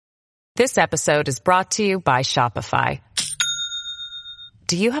This episode is brought to you by Shopify.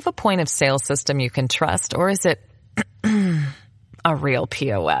 Do you have a point of sale system you can trust, or is it a real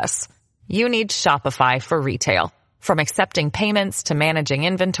POS? You need Shopify for retail. From accepting payments to managing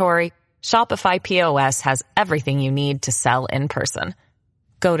inventory, Shopify POS has everything you need to sell in person.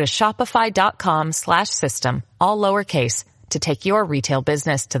 Go to shopify.com/system, all lowercase, to take your retail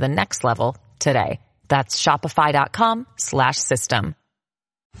business to the next level today. That's shopify.com/system.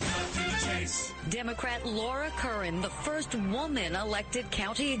 Democrat Laura Curran, the first woman elected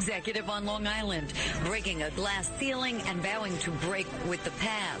county executive on Long Island, breaking a glass ceiling and vowing to break with the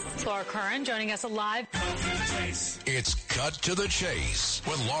past. Laura Curran joining us live. It's Cut to the Chase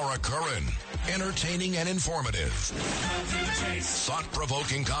with Laura Curran. Entertaining and informative.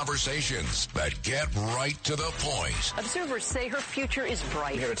 Thought-provoking conversations that get right to the point. Observers say her future is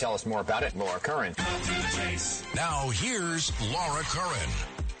bright. Here to tell us more about it, Laura Curran. Now here's Laura Curran.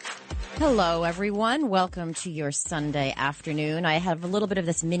 Hello, everyone. Welcome to your Sunday afternoon. I have a little bit of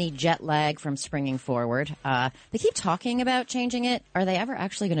this mini jet lag from springing forward. They keep talking about changing it. Are they ever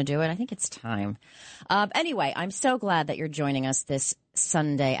actually going to do it? I think it's time. Anyway, I'm so glad that you're joining us this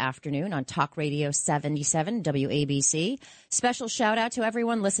Sunday afternoon on Talk Radio 77 WABC. Special shout out to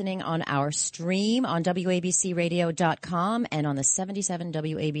everyone listening on our stream on WABCradio.com and on the 77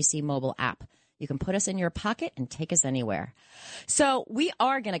 WABC mobile app. You can put us in your pocket and take us anywhere. So we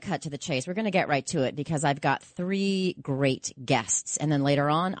are going to cut to the chase. We're going to get right to it because I've got three great guests. And then later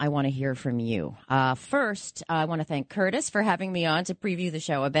on, I want to hear from you. First, I want to thank Curtis for having me on to preview the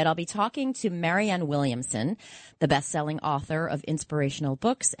show a bit. I'll be talking to Marianne Williamson, the best-selling author of inspirational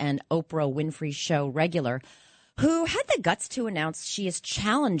books and Oprah Winfrey Show regular, who had the guts to announce she is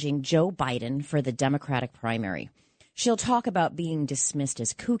challenging Joe Biden for the Democratic primary. She'll talk about being dismissed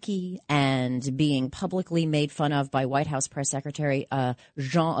as kooky and being publicly made fun of by White House Press Secretary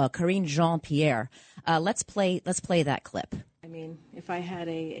Karine Jean-Pierre. Let's play that clip. I mean, if I had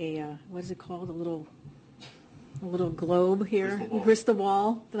a what is it called? A little globe here, crystal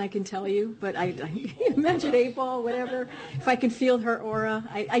ball, then I can tell you. But I imagine 8-ball, whatever. If I can feel her aura,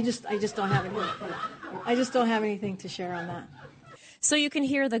 I just don't have anything. I just don't have anything to share on that. So you can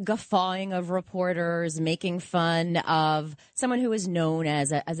hear the guffawing of reporters making fun of someone who is known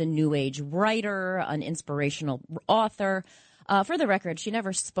as a new age writer, an inspirational author. For the record, she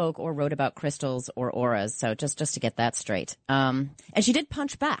never spoke or wrote about crystals or auras. So just to get that straight. And she did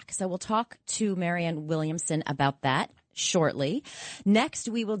punch back. So we'll talk to Marianne Williamson about that shortly. Next,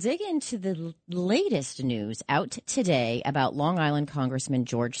 we will dig into the latest news out today about Long Island Congressman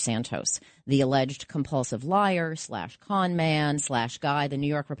George Santos, the alleged compulsive liar / con man / guy the New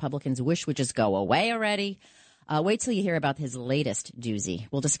York Republicans wish would just go away already. Wait till you hear about his latest doozy.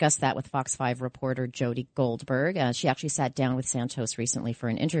 We'll discuss that with Fox 5 reporter Jody Goldberg. She actually sat down with Santos recently for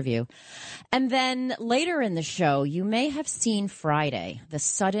an interview. And then later in the show, you may have seen Friday, the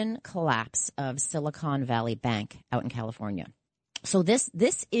sudden collapse of Silicon Valley Bank out in California. So this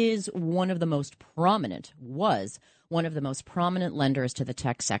is was one of the most prominent lenders to the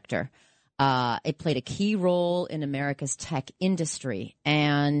tech sector. It played a key role in America's tech industry.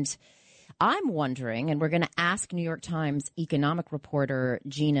 And I'm wondering, and we're going to ask New York Times economic reporter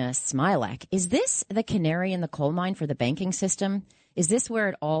Gina Smilek, is this the canary in the coal mine for the banking system? Is this where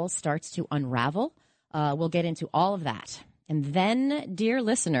it all starts to unravel? We'll get into all of that. And then, dear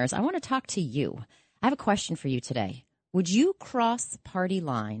listeners, I want to talk to you. I have a question for you today. Would you cross party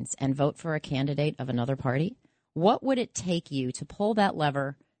lines and vote for a candidate of another party? What would it take you to pull that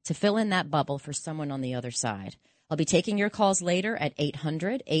lever to fill in that bubble for someone on the other side? I'll be taking your calls later at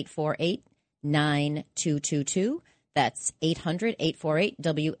 800-848-9222. That's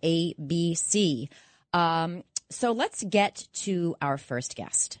 800-848-WABC. So let's get to our first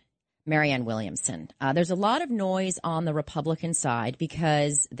guest, Marianne Williamson. There's a lot of noise on the Republican side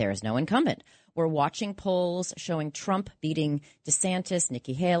because there's no incumbent. We're watching polls showing Trump beating DeSantis,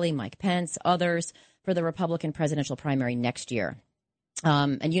 Nikki Haley, Mike Pence, others for the Republican presidential primary next year.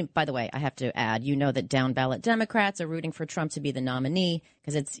 And you, by the way, I have to add, you know that down ballot Democrats are rooting for Trump to be the nominee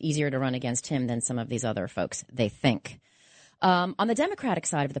because it's easier to run against him than some of these other folks, they think. On the Democratic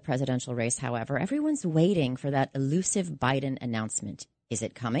side of the presidential race, however, everyone's waiting for that elusive Biden announcement. Is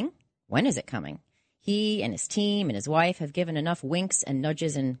it coming? When is it coming? He and his team and his wife have given enough winks and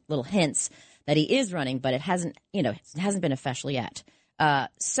nudges and little hints that he is running, but it hasn't been official yet.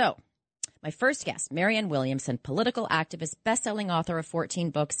 So my first guest, Marianne Williamson, political activist, best-selling author of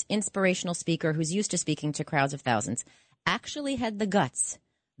 14 books, inspirational speaker who's used to speaking to crowds of thousands, actually had the guts,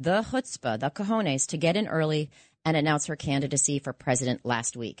 the chutzpah, the cojones to get in early and announce her candidacy for president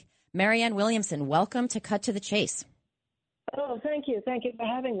last week. Marianne Williamson, welcome to Cut to the Chase. Oh, thank you. Thank you for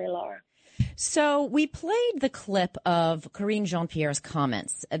having me, Laura. So we played the clip of Karine Jean-Pierre's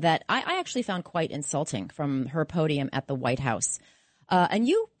comments that I actually found quite insulting from her podium at the White House. And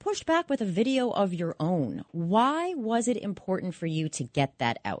you pushed back with a video of your own. Why was it important for you to get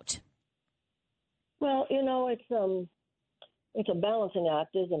that out? Well, it's a balancing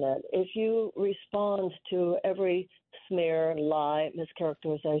act, isn't it? If you respond to every smear, lie,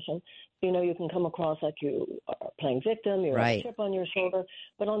 mischaracterization, you can come across like you are playing victim, you have a chip on your shoulder.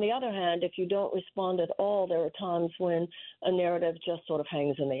 But on the other hand, if you don't respond at all, there are times when a narrative just sort of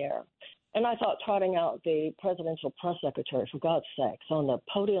hangs in the air. And I thought trotting out the presidential press secretary, for God's sakes, on the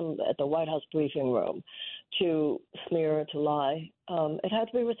podium at the White House briefing room to smear, to lie, it had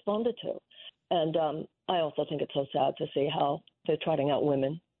to be responded to. And I also think it's so sad to see how they're trotting out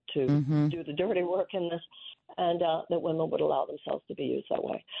women to do the dirty work in this, and that women would allow themselves to be used that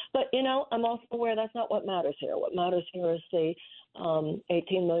way. But, I'm also aware that's not what matters here. What matters here is the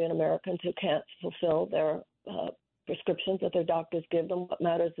 18 million Americans who can't fulfill their prescriptions that their doctors give them. What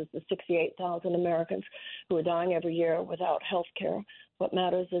matters is the 68,000 Americans who are dying every year without health care. What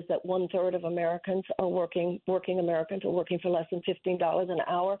matters is that 1/3 of Americans are working Americans are working for less than $15 an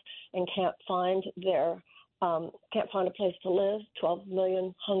hour and can't find a place to live. 12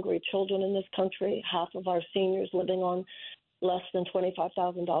 million hungry children in this country, half of our seniors living on less than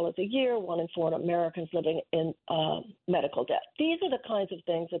 $25,000 a year, 1 in 4 Americans living in medical debt. These are the kinds of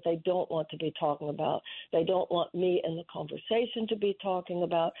things that they don't want to be talking about. They don't want me in the conversation to be talking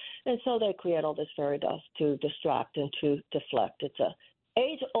about. And so they create all this fairy dust to distract and to deflect. It's a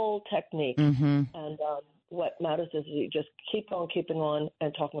age-old technique. And what matters is you just keep on keeping on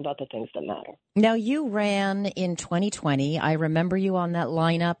and talking about the things that matter. Now, you ran in 2020. I remember you on that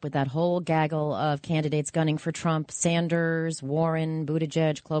lineup with that whole gaggle of candidates gunning for Trump: Sanders, Warren,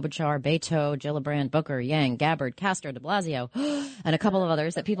 Buttigieg, Klobuchar, Beto, Gillibrand, Booker, Yang, Gabbard, Castro, de Blasio, and a couple of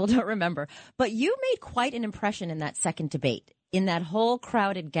others that people don't remember. But you made quite an impression in that second debate. In that whole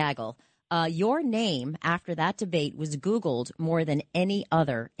crowded gaggle, your name after that debate was Googled more than any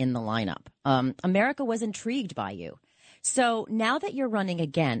other in the lineup. America was intrigued by you. So now that you're running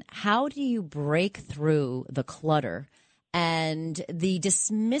again, how do you break through the clutter and the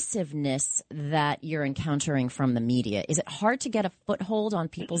dismissiveness that you're encountering from the media? Is it hard to get a foothold on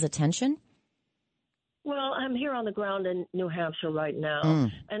people's attention? Well, I'm here on the ground in New Hampshire right now,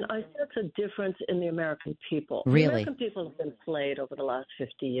 and I sense a difference in the American people. Really? The American people have been played over the last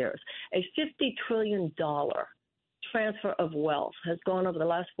 50 years. A $50 trillion transfer of wealth has gone over the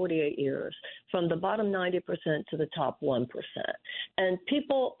last 48 years from the bottom 90% to the top 1%. And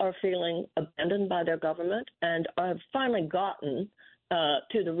people are feeling abandoned by their government and have finally gotten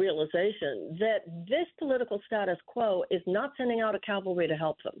to the realization that this political status quo is not sending out a cavalry to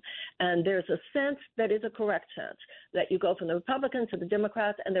help them. And there's a sense that is a correct sense that you go from the Republicans to the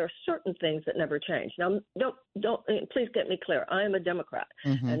Democrats, and there are certain things that never change. Now, don't please get me clear. I am a Democrat,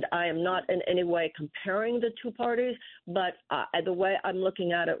 and I am not in any way comparing the two parties, but the way I'm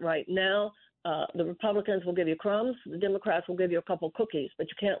looking at it right now, the Republicans will give you crumbs. The Democrats will give you a couple cookies, but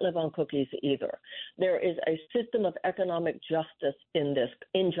you can't live on cookies either. There is a system of economic injustice in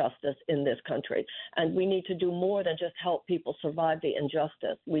this country, and we need to do more than just help people survive the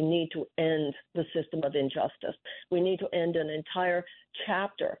injustice. We need to end the system of injustice. We need to end an entire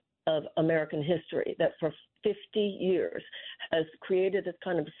chapter of American history that for 50 years has created this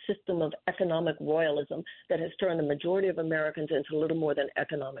kind of system of economic royalism that has turned the majority of Americans into little more than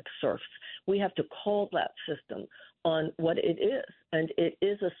economic serfs. We have to call that system on what it is, and it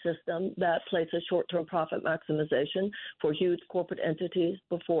is a system that places short-term profit maximization for huge corporate entities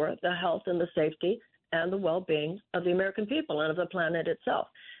before the health and the safety and the well-being of the American people and of the planet itself.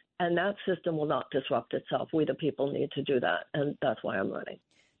 And that system will not disrupt itself. We, the people, need to do that, and that's why I'm running.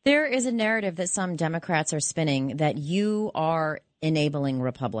 There is a narrative that some Democrats are spinning that you are enabling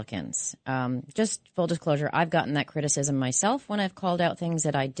Republicans. Just full disclosure, I've gotten that criticism myself when I've called out things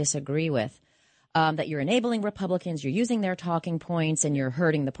that I disagree with, that you're enabling Republicans, you're using their talking points, and you're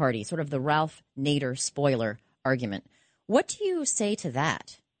hurting the party, sort of the Ralph Nader spoiler argument. What do you say to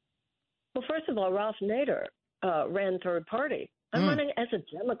that? Well, first of all, Ralph Nader ran third party. I'm running as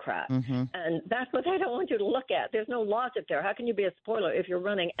a Democrat, and that's what they don't want you to look at. There's no logic there. How can you be a spoiler if you're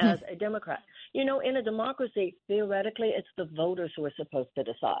running as a Democrat? You know, in a democracy, theoretically, it's the voters who are supposed to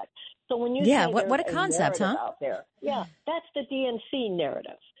decide. So when you say what a concept, huh? Out there, that's the DNC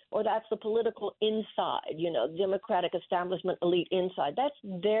narrative, or that's the political inside, the Democratic establishment elite inside. That's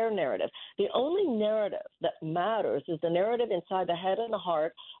their narrative. The only narrative that matters is the narrative inside the head and the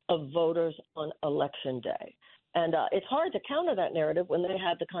heart of voters on Election Day. And it's hard to counter that narrative when they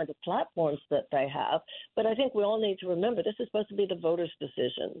have the kinds of platforms that they have. But I think we all need to remember this is supposed to be the voters'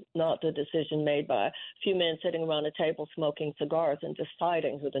 decision, not the decision made by a few men sitting around a table smoking cigars and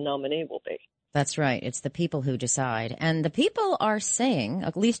deciding who the nominee will be. That's right. It's the people who decide. And the people are saying,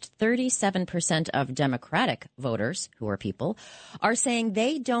 at least 37% of Democratic voters, who are people, are saying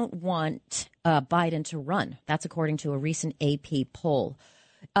they don't want Biden to run. That's according to a recent AP poll.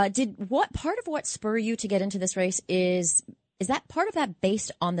 Part of what spurred you to get into this race is that part of that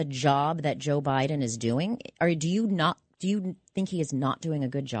based on the job that Joe Biden is doing? Or do you think he is not doing a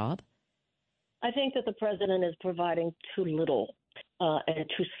good job? I think that the president is providing too little and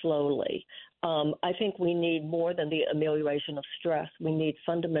too slowly. I think we need more than the amelioration of stress. We need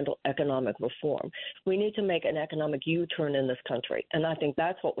fundamental economic reform. We need to make an economic U-turn in this country. And I think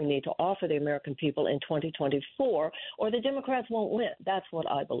that's what we need to offer the American people in 2024, or the Democrats won't win. That's what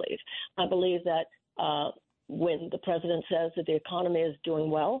I believe. I believe that when the president says that the economy is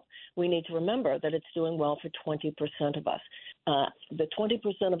doing well, we need to remember that it's doing well for 20% of us. The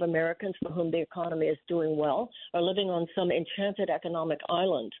 20% of Americans for whom the economy is doing well are living on some enchanted economic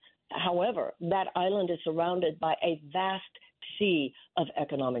island. However, that island is surrounded by a vast sea of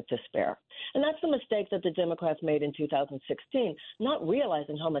economic despair. And that's the mistake that the Democrats made in 2016, not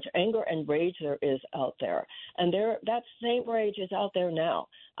realizing how much anger and rage there is out there. And that same rage is out there now.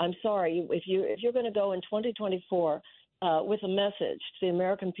 I'm sorry, if you're going to go in 2024 with a message to the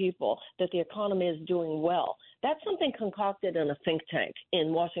American people that the economy is doing well, that's something concocted in a think tank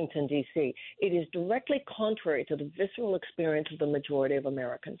in Washington, D.C. It is directly contrary to the visceral experience of the majority of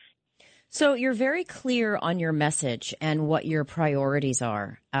Americans. So you're very clear on your message and what your priorities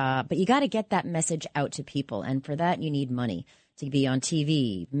are, but you got to get that message out to people. And for that, you need money to be on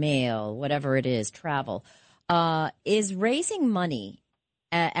TV, mail, whatever it is, travel. Is raising money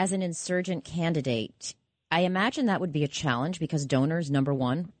as an insurgent candidate, I imagine that would be a challenge because donors, number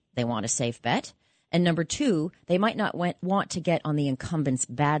one, they want a safe bet. And number two, they might not want to get on the incumbent's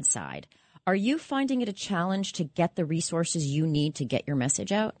bad side. Are you finding it a challenge to get the resources you need to get your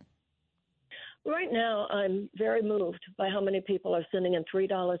message out? Right now, I'm very moved by how many people are sending in $3,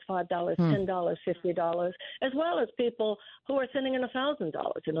 $5, $10, $50, as well as people who are sending in $1,000.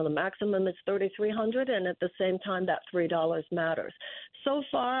 You know, the maximum is $3,300, and at the same time, that $3 matters. So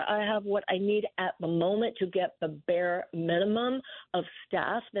far, I have what I need at the moment to get the bare minimum of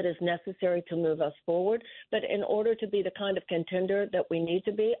staff that is necessary to move us forward. But in order to be the kind of contender that we need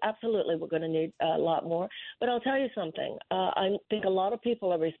to be, absolutely, we're going to need a lot more. But I'll tell you something. I think a lot of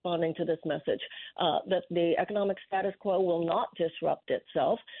people are responding to this message. That the economic status quo will not disrupt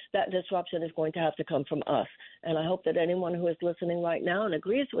itself. That disruption is going to have to come from us. And I hope that anyone who is listening right now and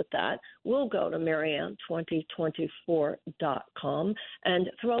agrees with that will go to Marianne2024.com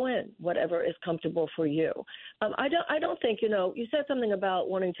and throw in whatever is comfortable for you. I don't think, you said something about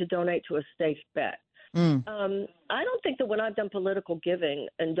wanting to donate to a safe bet. I don't think that when I've done political giving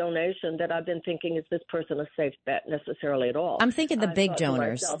and donation that I've been thinking, is this person a safe bet necessarily at all? I'm thinking the big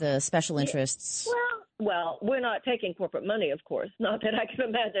donors, the special interests. Well, we're not taking corporate money, of course. Not that I can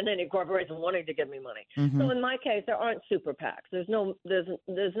imagine any corporation wanting to give me money. Mm-hmm. So in my case, there aren't super PACs. There's not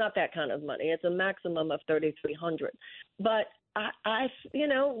that kind of money. It's a maximum of $3,300. But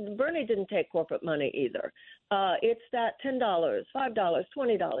Bernie didn't take corporate money either. It's that $10, $5,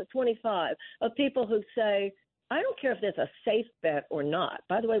 $20, $25 of people who say, I don't care if there's a safe bet or not.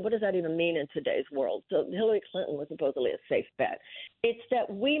 By the way, what does that even mean in today's world? So Hillary Clinton was supposedly a safe bet. It's that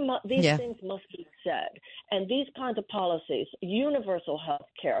these things must be said. And these kinds of policies, universal health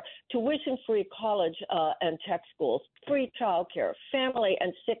care, tuition-free college and tech schools, free child care, family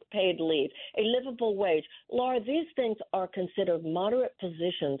and sick paid leave, a livable wage. Laura, these things are considered moderate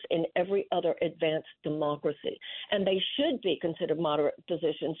positions in every other advanced democracy. And they should be considered moderate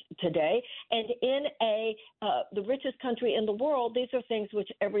positions today. And in the richest country in the world, these are things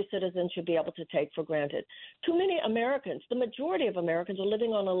which every citizen should be able to take for granted. Too many Americans, the majority of Americans, are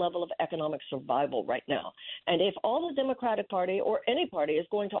living on a level of economic survival right now. And if all the Democratic Party or any party is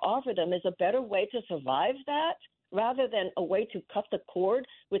going to offer them is a better way to survive that, rather than a way to cut the cord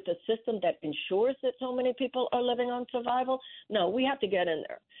with the system that ensures that so many people are living on survival, no, we have to get in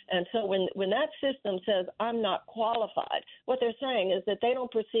there. And so when that system says I'm not qualified, what they're saying is that they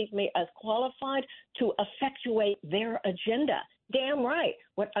don't perceive me as qualified to effectuate their agenda. Damn right.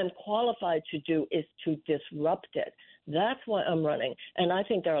 What I'm qualified to do is to disrupt it. That's why I'm running. And I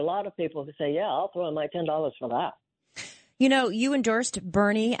think there are a lot of people who say, yeah, I'll throw in my $10 for that. You know, you endorsed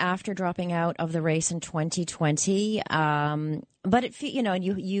Bernie after dropping out of the race in 2020, but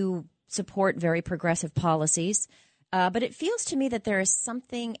you support very progressive policies. But it feels to me that there is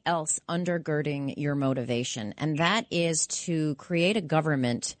something else undergirding your motivation, and that is to create a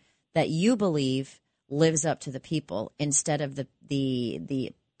government that you believe lives up to the people instead of the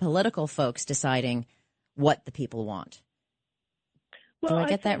political folks deciding what the people want. Well, Do I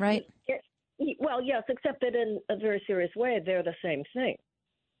get that right? Well, yes, except that in a very serious way, they're the same thing,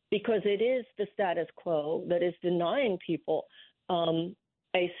 because it is the status quo that is denying people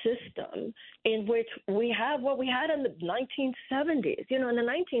a system in which we have what we had in the 1970s. You know, in the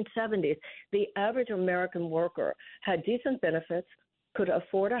 1970s, the average American worker had decent benefits, could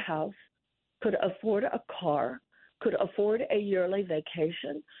afford a house, could afford a car, could afford a yearly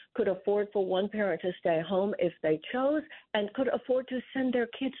vacation, could afford for one parent to stay home if they chose, and could afford to send their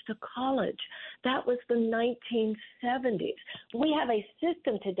kids to college. That was the 1970s. We have a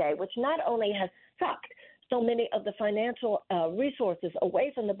system today which not only has sucked so many of the financial resources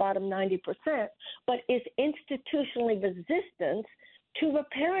away from the bottom 90%, but is institutionally resistant to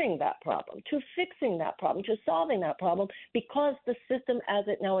repairing that problem, to fixing that problem, to solving that problem, because the system as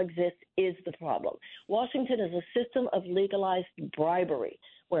it now exists is the problem. Washington is a system of legalized bribery,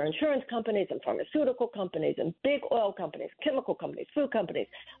 where insurance companies and pharmaceutical companies and big oil companies, chemical companies, food companies,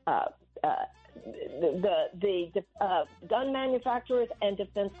 the gun manufacturers and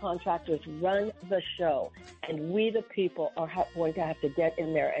defense contractors run the show, and we the people are going to have to get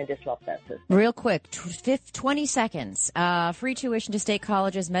in there and disrupt that system. Real quick, 20 seconds. Free tuition to state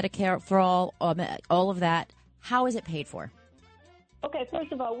colleges, Medicare for all of that. How is it paid for? Okay,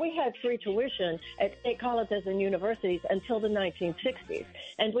 first of all, we had free tuition at state colleges and universities until the 1960s.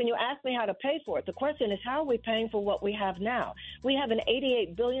 And when you ask me how to pay for it, the question is, how are we paying for what we have now? We have an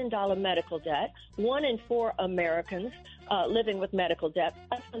 $88 billion medical debt. 1 in 4 Americans living with medical debt,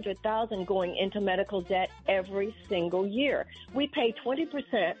 500,000 going into medical debt every single year. We pay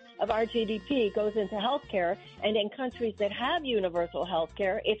 20% of our GDP goes into health care, and in countries that have universal health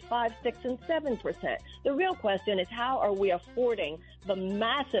care, it's 5, 6, and 7%. The real question is, how are we affording the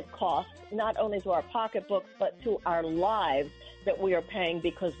massive cost, not only to our pocketbooks, but to our lives, that we are paying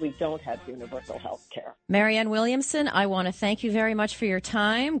because we don't have universal health care? Marianne Williamson, I want to thank you very much for your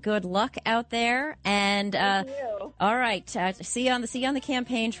time. Good luck out there. And thank you. All right, see you on the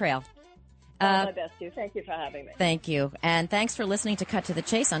campaign trail. My best to you. Thank you for having me. Thank you. And thanks for listening to Cut to the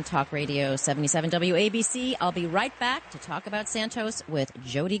Chase on Talk Radio 77 WABC. I'll be right back to talk about Santos with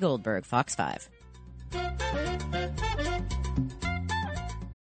Jody Goldberg, Fox 5.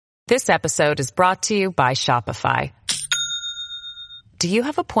 This episode is brought to you by Shopify. Do you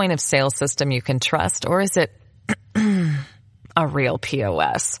have a point of sale system you can trust, or is it a real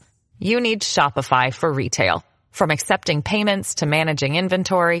POS? You need Shopify for retail. From accepting payments to managing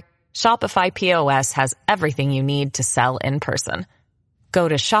inventory, Shopify POS has everything you need to sell in person. Go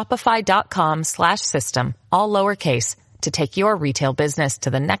to shopify.com/system, all lowercase, to take your retail business to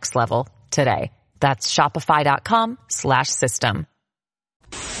the next level today. That's shopify.com/system.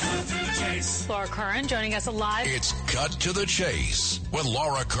 Laura Curran joining us live. It's Cut to the Chase with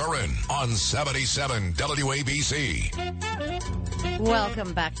Laura Curran on 77 WABC.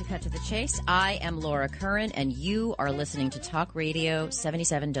 Welcome back to Cut to the Chase. I am Laura Curran, and you are listening to Talk Radio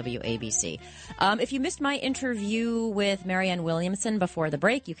 77 WABC. If you missed my interview with Marianne Williamson before the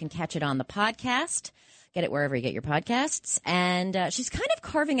break, you can catch it on the podcast. Get it wherever you get your podcasts. And she's kind of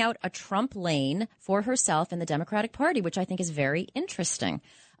carving out a Trump lane for herself in the Democratic Party, which I think is very interesting.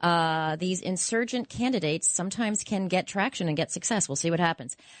 These insurgent candidates sometimes can get traction and get success. We'll see what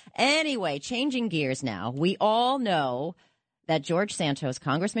happens. Anyway, changing gears now. We all know that George Santos,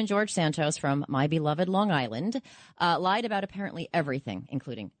 Congressman George Santos from my beloved Long Island, lied about apparently everything,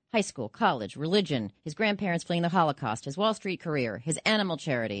 including high school, college, religion, his grandparents fleeing the Holocaust, his Wall Street career, his animal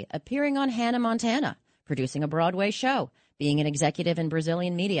charity, appearing on Hannah Montana, producing a Broadway show, being an executive in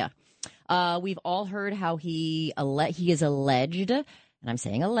Brazilian media. We've all heard how he is alleged, and I'm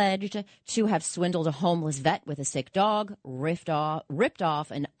saying alleged, to have swindled a homeless vet with a sick dog, ripped off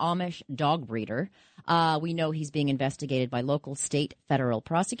an Amish dog breeder. We know he's being investigated by local, state, federal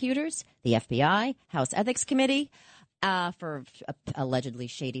prosecutors, the FBI, House Ethics Committee, for allegedly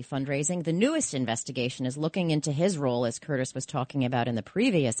shady fundraising. The newest investigation is looking into his role, as Curtis was talking about in the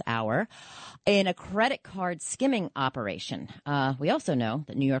previous hour, in a credit card skimming operation. We also know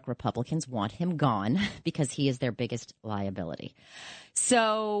that New York Republicans want him gone because he is their biggest liability.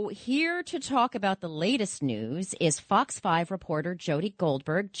 So here to talk about the latest news is Fox 5 reporter Jody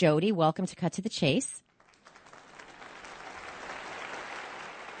Goldberg. Jody, welcome to Cut to the Chase.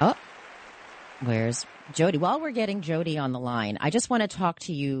 Oh, where's Jody? While we're getting Jody on the line, I just want to talk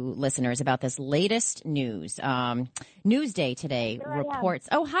to you listeners about this latest news. Newsday today reports.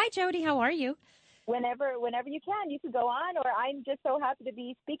 Oh, hi, Jody. How are you? Whenever you can, you can go on, or I'm just so happy to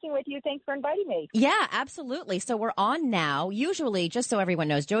be speaking with you. Thanks for inviting me. Yeah, absolutely. So we're on now. Usually, just so everyone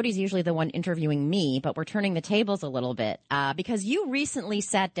knows, Jody's usually the one interviewing me, but we're turning the tables a little bit because you recently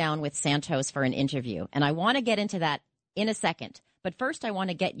sat down with Santos for an interview, and I want to get into that in a second. But first, I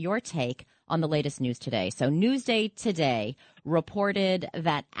want to get your take on the latest news today. So Newsday today reported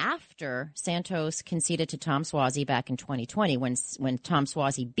that after Santos conceded to Tom Suozzi back in 2020, when Tom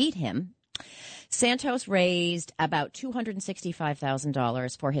Suozzi beat him, Santos raised about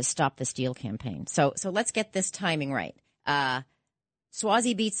 $265,000 for his Stop the Steal campaign. So let's get this timing right.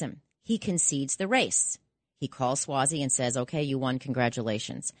 Suozzi beats him. He concedes the race. He calls Suozzi and says, okay, you won,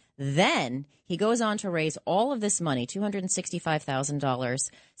 congratulations. Then he goes on to raise all of this money, $265,000,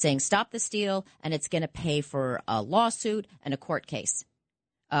 saying stop the steal, and it's going to pay for a lawsuit and a court case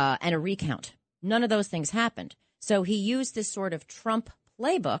and a recount. None of those things happened. So he used this sort of Trump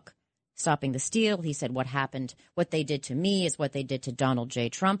playbook, stopping the steal. He said what they did to me is what they did to Donald J.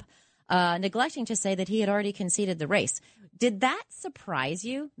 Trump, neglecting to say that he had already conceded the race. Did that surprise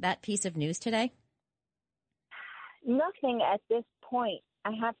you, that piece of news today? Nothing at this point,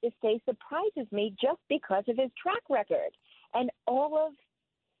 I have to say, surprises me just because of his track record and all of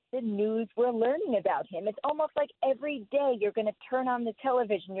the news we're learning about him. It's almost like every day you're going to turn on the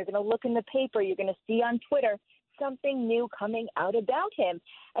television, you're going to look in the paper, you're going to see on Twitter something new coming out about him.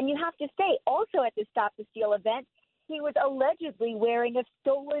 And you have to say, also at the Stop the Steal event, he was allegedly wearing a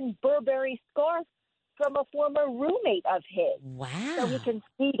stolen Burberry scarf from a former roommate of his. Wow. So he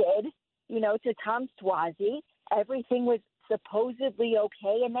conceded, to Tom Suozzi. Everything was supposedly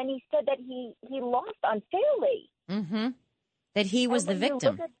okay. And then he said that he lost unfairly. Mm-hmm. That he was the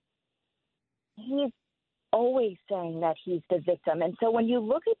victim. He's always saying that he's the victim. And so when you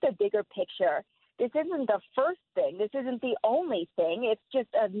look at the bigger picture, this isn't the first thing. This isn't the only thing. It's just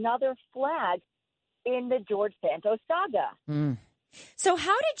another flag in the George Santos saga. Mm. So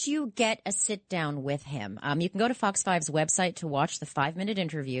how did you get a sit down with him? You can go to Fox 5's website to watch the 5-minute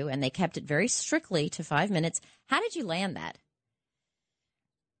interview, and they kept it very strictly to 5 minutes. How did you land that?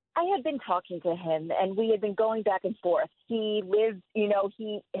 I had been talking to him, and we had been going back and forth. He lives,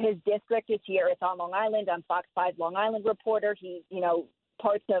 his district is here. It's on Long Island. I'm Fox 5 Long Island reporter. He,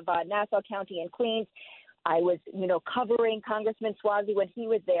 parts of Nassau County and Queens. I was, covering Congressman Suozzi when he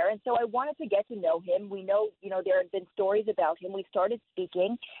was there. And so I wanted to get to know him. We know, there have been stories about him. We started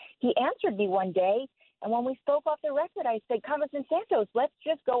speaking. He answered me one day. And when we spoke off the record, I said, Congressman Santos, let's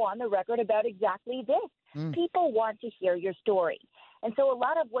just go on the record about exactly this. People want to hear your story. And so a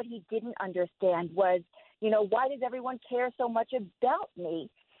lot of what he didn't understand was, why does everyone care so much about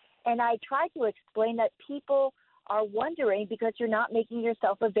me? And I tried to explain that people are wondering because you're not making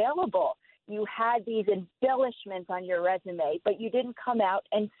yourself available. You had these embellishments on your resume, but you didn't come out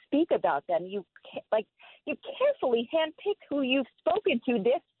and speak about them. You carefully handpicked who you've spoken to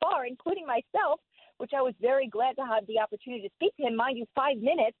this far, including myself, which I was very glad to have the opportunity to speak to him. Mind you, 5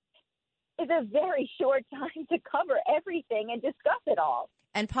 minutes is a very short time to cover everything and discuss it all.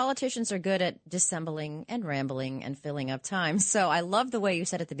 And politicians are good at dissembling and rambling and filling up time. So I love the way you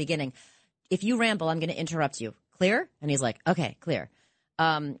said at the beginning, if you ramble, I'm going to interrupt you. Clear? And he's like, okay, clear.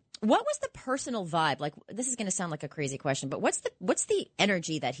 What was the personal vibe? Like, this is going to sound like a crazy question, but what's the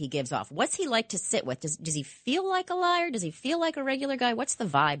energy that he gives off? What's he like to sit with? Does he feel like a liar? Does he feel like a regular guy? What's the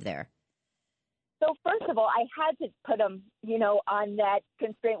vibe there? So first of all, I had to put him, on that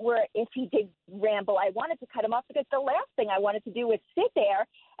constraint where if he did ramble, I wanted to cut him off because the last thing I wanted to do was sit there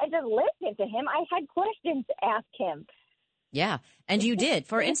and just listen to him. I had questions to ask him. Yeah, and you did.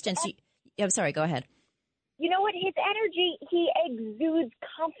 For instance, I'm sorry, go ahead. You know what? His energy, he exudes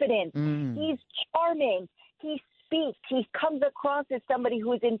confidence. He's charming. He speaks. He comes across as somebody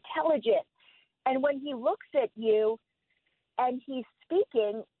who is intelligent. And when he looks at you and he's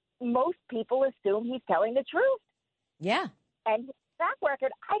speaking, most people assume he's telling the truth. Yeah. And his track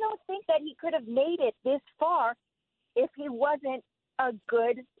record, I don't think that he could have made it this far if he wasn't a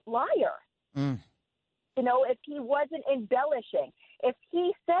good liar. If he wasn't embellishing. If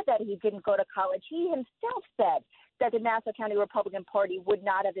he said that he didn't go to college, he himself said that the Nassau County Republican Party would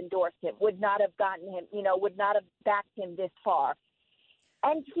not have endorsed him, would not have gotten him, would not have backed him this far.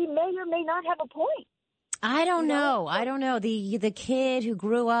 And he may or may not have a point. I don't know. I don't know. The kid who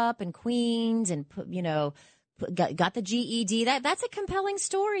grew up in Queens and got the GED. That's a compelling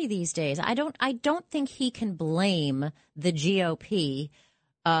story these days. I don't think he can blame the GOP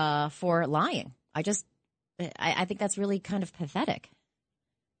for lying. I think that's really kind of pathetic.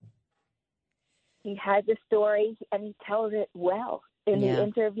 He has a story, and he tells it well. In the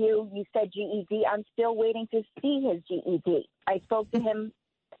interview, you said GED. I'm still waiting to see his GED. I spoke to him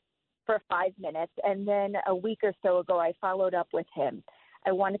for 5 minutes. And then a week or so ago, I followed up with him.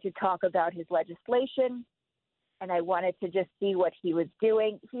 I wanted to talk about his legislation, and I wanted to just see what he was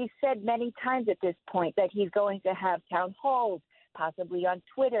doing. He said many times at this point that he's going to have town halls, possibly on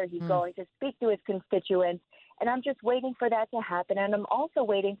Twitter. He's going to speak to his constituents. And I'm just waiting for that to happen. And I'm also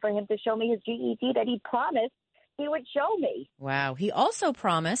waiting for him to show me his GED that he promised he would show me. Wow. He also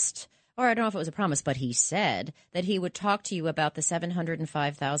promised, or I don't know if it was a promise, but he said that he would talk to you about the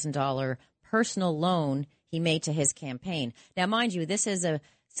 $705,000 personal loan he made to his campaign. Now, mind you, this is a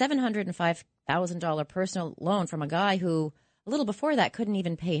 $705,000 personal loan from a guy who a little before that couldn't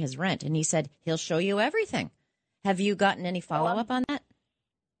even pay his rent. And he said he'll show you everything. Have you gotten any follow-up on that?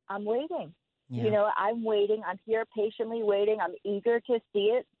 I'm waiting. Yeah. You know, I'm waiting. I'm here patiently waiting. I'm eager to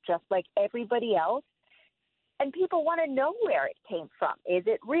see it, just like everybody else. And people want to know where it came from. Is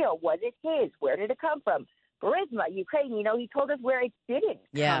it real? Was it his? Where did it come from? Burisma, Ukraine, you know, he told us where it didn't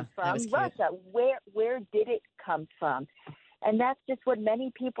come from. Russia, where did it come from? And that's just what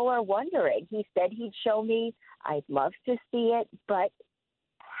many people are wondering. He said he'd show me. I'd love to see it, but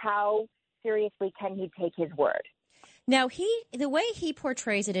how seriously can he take his word? Now, the way he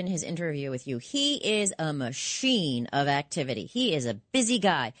portrays it in his interview with you, he is a machine of activity. He is a busy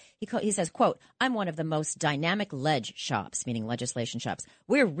guy. He says, quote, I'm one of the most dynamic ledge shops, meaning legislation shops.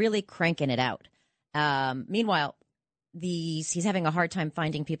 We're really cranking it out. Meanwhile, he's having a hard time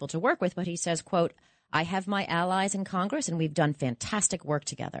finding people to work with, but he says, quote, I have my allies in Congress and we've done fantastic work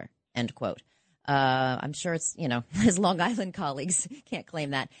together, end quote. I'm sure it's, you know, his Long Island colleagues can't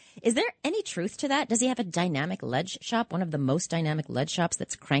claim that. Is there any truth to that? Does he have a dynamic ledge shop, one of the most dynamic ledge shops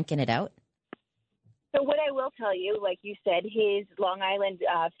that's cranking it out? So what I will tell you, like you said, his Long Island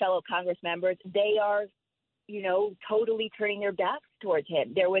fellow Congress members, they are, you know, totally turning their backs towards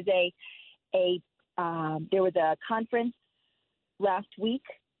him. There was a conference last week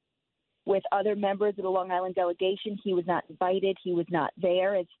with other members of the Long Island delegation. He was not invited. He was not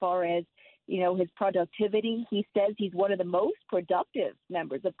there. As far as, you know, his productivity, he says he's one of the most productive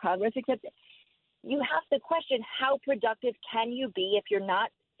members of Congress, except you have to question how productive can you be if you're not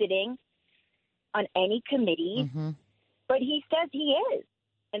sitting on any committee, but he says he is.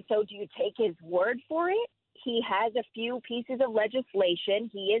 And so do you take his word for it? He has a few pieces of legislation.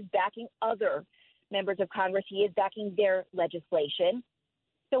 He is backing other members of Congress. He is backing their legislation.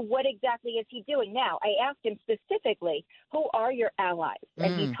 So what exactly is he doing? Now, I asked him specifically, who are your allies?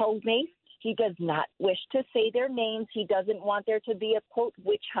 And he told me he does not wish to say their names. He doesn't want there to be a, quote,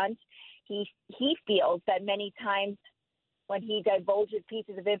 witch hunt. He feels that many times when he divulges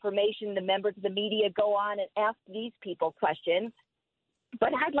pieces of information, the members of the media go on and ask these people questions.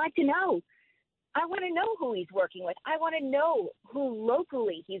 But I'd like to know. I want to know who he's working with. I want to know who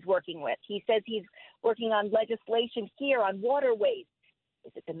locally he's working with. He says he's working on legislation here on waterways.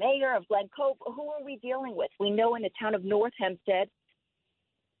 Is it the mayor of Glen Cove? Who are we dealing with? We know in the town of North Hempstead,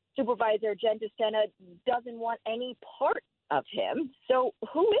 Supervisor Jen DeSena doesn't want any part of him. So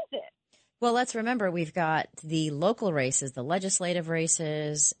who is it? Well, let's remember we've got the local races, the legislative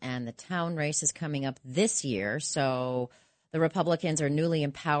races, and the town races coming up this year. So the Republicans are newly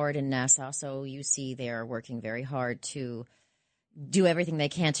empowered in Nassau. So you see they are working very hard to do everything they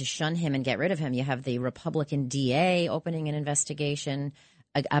can to shun him and get rid of him. You have the Republican DA opening an investigation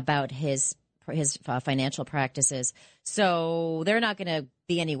about his financial practices. So they're not going to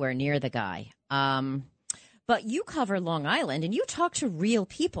be anywhere near the guy. But you cover Long Island and you talk to real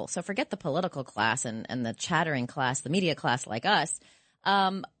people. So forget the political class and the chattering class, the media class like us.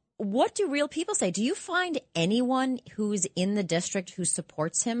 What do real people say? Do you find anyone who's in the district who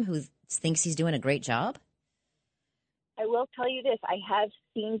supports him, who thinks he's doing a great job? I will tell you this. I have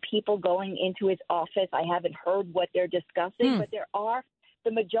seen people going into his office. I haven't heard what they're discussing, but there are the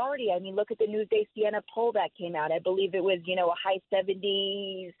majority. I mean, look at the Newsday Siena poll that came out. I believe it was, you know, a high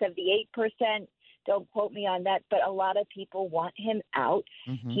 70, 78%. Don't quote me on that, but a lot of people want him out.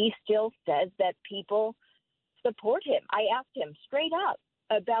 He still says that people support him. I asked him straight up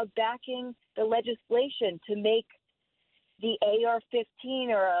about backing the legislation to make the AR-15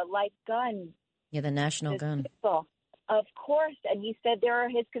 or a light gun. Yeah, the national gun. Peaceful. Of course. And he said there are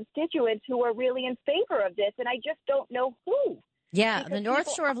his constituents who are really in favor of this, and I just don't know who. Yeah, the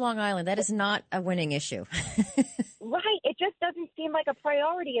North Shore of Long Island, that is not a winning issue. Right. It just doesn't seem like a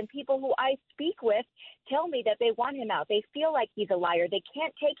priority. And people who I speak with tell me that they want him out. They feel like he's a liar. They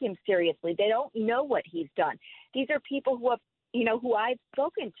can't take him seriously. They don't know what he's done. These are people who have, you know, who I've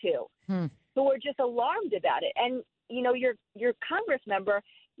spoken to who are just alarmed about it. And, you know, your Congress member,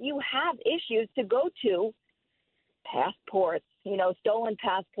 you have issues to go to, passports, you know, stolen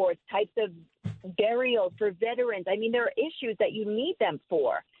passports, types of burials for veterans. I mean, there are issues that you need them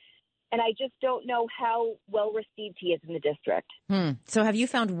for. And I just don't know how well received he is in the district. So have you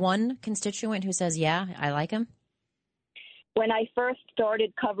found one constituent who says, yeah, I like him? When I first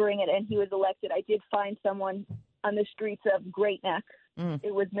started covering it and he was elected, I did find someone on the streets of Great Neck.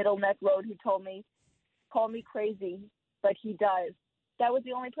 It was Middle Neck Road who told me, call me crazy, but he does. That was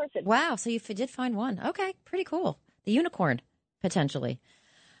the only person. Wow. So you did find one. Okay. Pretty cool. The unicorn, potentially.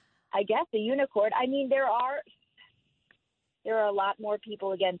 I guess the unicorn. I mean, there are a lot more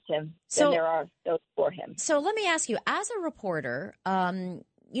people against him than there are those for him. So let me ask you, as a reporter,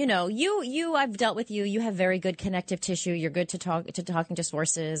 you know, I've dealt with you. You have very good connective tissue. You're good to talking to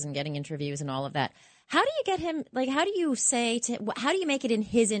sources and getting interviews and all of that. How do you get him? Like, how do you make it in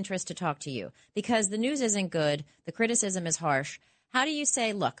his interest to talk to you? Because the news isn't good. The criticism is harsh. How do you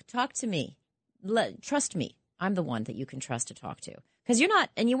say, look, talk to me. Trust me. I'm the one that you can trust to talk to. Because you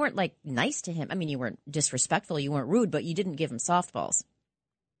weren't like nice to him. I mean, you weren't disrespectful. You weren't rude, but you didn't give him softballs.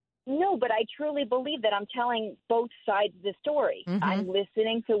 No, but I truly believe that I'm telling both sides of the story. Mm-hmm. I'm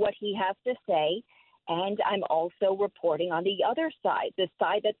listening to what he has to say, and I'm also reporting on the other side, the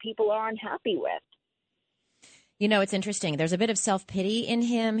side that people are unhappy with. You know, it's interesting. There's a bit of self-pity in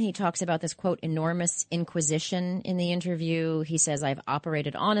him. He talks about this, quote, enormous inquisition in the interview. He says, I've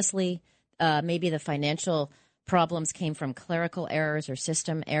operated honestly. Maybe the financial problems came from clerical errors or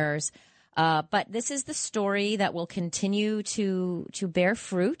system errors. But this is the story that will continue to bear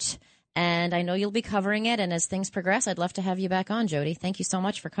fruit. And I know you'll be covering it. And as things progress, I'd love to have you back on, Jody. Thank you so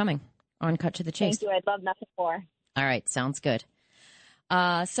much for coming on Cut to the Chase. Thank you. I'd love nothing more. All right. Sounds good.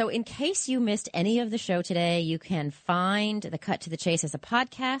 So in case you missed any of the show today, you can find the Cut to the Chase as a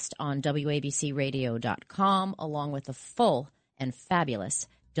podcast on WABCRadio.com, along with the full and fabulous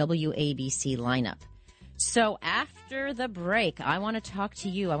WABC lineup. So after the break, I want to talk to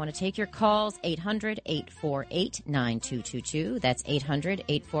you. I want to take your calls, 800-848-9222. That's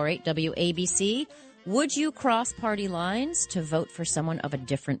 800-848-WABC. Would you cross party lines to vote for someone of a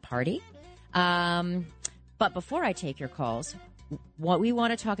different party? But before I take your calls, what we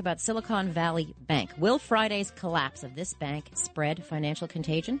want to talk about Silicon Valley Bank. Will Friday's collapse of this bank spread financial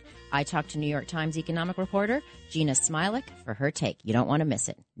contagion? I talked to New York Times economic reporter Gina Smialek for her take. You don't want to miss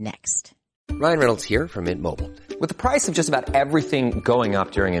it. Next. Ryan Reynolds here from Mint Mobile. With the price of just about everything going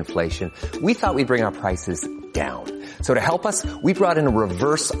up during inflation, we thought we'd bring our prices down. So to help us, we brought in a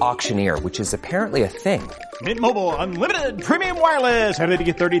reverse auctioneer, which is apparently a thing. Mint Mobile Unlimited Premium Wireless. How to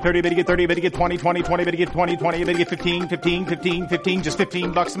get 30, 30, bit to get 30, bit to get 20, 20, 20, bit to get 20, 20, bit to get 15, 15, 15, 15, just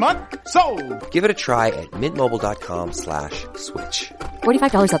 $15 a month? Sold! Give it a try at mintmobile.com/switch.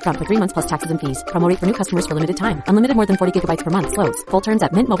 $45 up front for 3 months plus taxes and fees. Promo rate for new customers for limited time. Unlimited more than 40 gigabytes per month. Slows full terms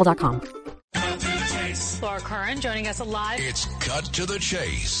at mintmobile.com. Laura Curran joining us live. It's Cut to the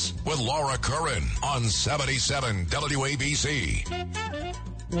Chase with Laura Curran on 77 WABC.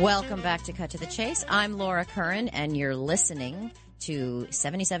 Welcome back to Cut to the Chase. I'm Laura Curran, and you're listening to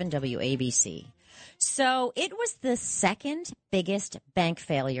 77 WABC. So it was the second biggest bank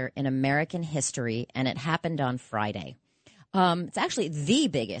failure in American history, and it happened on Friday. It's actually the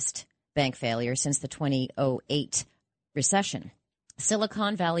biggest bank failure since the 2008 recession.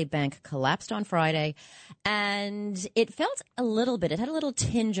 Silicon Valley Bank collapsed on Friday, and it had a little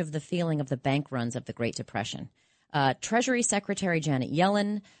tinge of the feeling of the bank runs of the Great Depression. Treasury Secretary Janet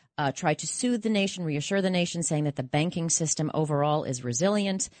Yellen tried to soothe the nation, reassure the nation, saying that the banking system overall is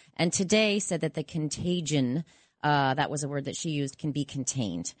resilient, and today said that the contagion, that was a word that she used, can be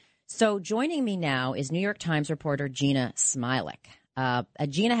contained. So joining me now is New York Times reporter Gina Smialek.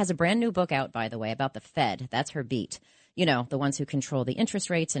 Gina has a brand new book out, by the way, about the Fed. That's her beat. You know, the ones who control the interest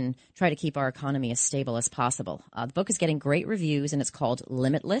rates and try to keep our economy as stable as possible. The book is getting great reviews, and it's called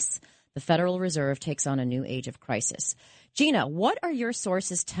Limitless. The Federal Reserve Takes on a New Age of Crisis. Gina, what are your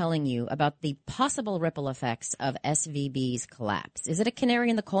sources telling you about the possible ripple effects of SVB's collapse? Is it a canary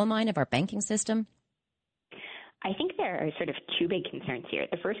in the coal mine of our banking system? I think there are sort of two big concerns here.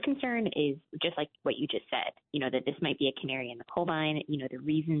 The first concern is just like what you just said, that this might be a canary in the coal mine. The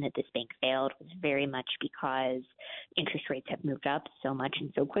reason that this bank failed was very much because interest rates have moved up so much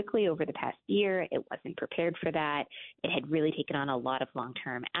and so quickly over the past year. It wasn't prepared for that. It had really taken on a lot of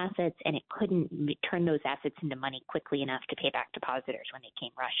long-term assets, and it couldn't turn those assets into money quickly enough to pay back depositors when they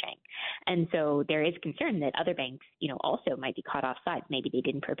came rushing. And so there is concern that other banks, also might be caught offside. Maybe they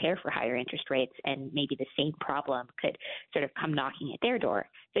didn't prepare for higher interest rates, and maybe the same problem problem could sort of come knocking at their door.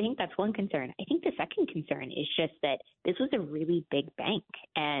 So I think that's one concern. I think the second concern is just that this was a really big bank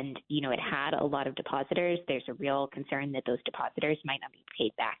and, it had a lot of depositors. There's a real concern that those depositors might not be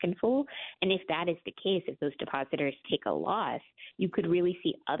paid back in full. And if that is the case, if those depositors take a loss, you could really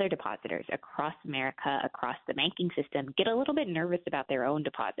see other depositors across America, across the banking system, get a little bit nervous about their own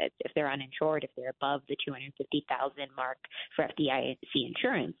deposits if they're uninsured, if they're above the $250,000 mark for FDIC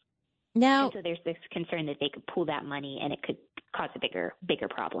insurance. Now, and so there's this concern that they could pull that money and it could cause a bigger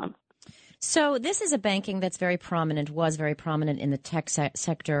problem. So this is a banking that's was very prominent in the tech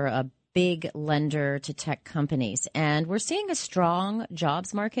sector, a big lender to tech companies. And we're seeing a strong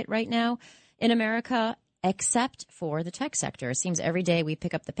jobs market right now in America, except for the tech sector. It seems every day we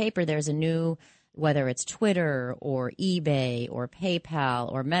pick up the paper, there's a new, whether it's Twitter or eBay or PayPal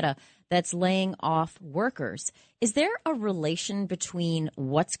or Meta, that's laying off workers. Is there a relation between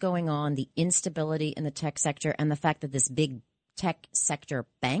what's going on, the instability in the tech sector, and the fact that this big tech sector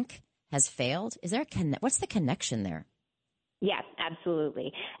bank has failed? Is there what's the connection there? Yes,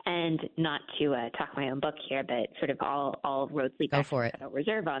 absolutely. And not to talk my own book here, but sort of all roads lead back to the Federal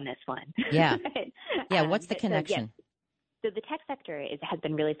Reserve on this one. Yeah. but, what's the connection? So the tech sector has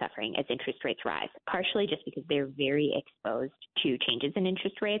been really suffering as interest rates rise, partially just because they're very exposed to changes in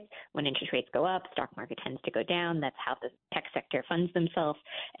interest rates. When interest rates go up, stock market tends to go down. That's how the tech sector funds themselves.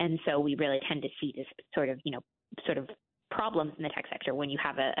 And so we really tend to see this sort of problems in the tech sector when you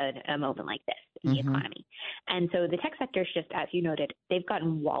have a moment like this in the economy. And so the tech sector is just, as you noted, they've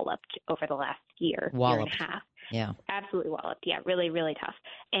gotten walloped over the last year and a half. Yeah. Absolutely walloped. Yeah, really, really tough.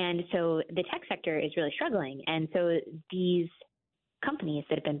 And so the tech sector is really struggling. And so these companies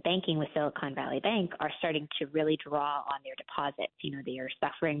that have been banking with Silicon Valley Bank are starting to really draw on their deposits. They are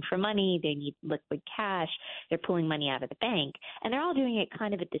suffering for money. They need liquid cash. They're pulling money out of the bank, and they're all doing it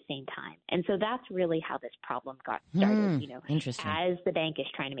kind of at the same time. And so that's really how this problem got started. Interesting. As the bank is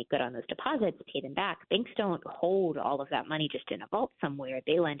trying to make good on those deposits, pay them back, banks don't hold all of that money just in a vault somewhere.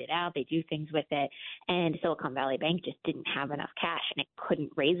 They lend it out. They do things with it. And Silicon Valley Bank just didn't have enough cash, and it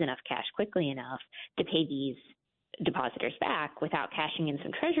couldn't raise enough cash quickly enough to pay these depositors back without cashing in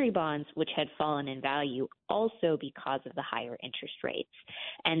some treasury bonds, which had fallen in value also because of the higher interest rates.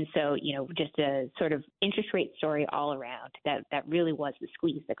 And so, just a sort of interest rate story all around that really was the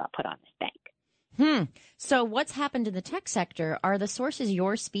squeeze that got put on this bank. So what's happened in the tech sector? Are the sources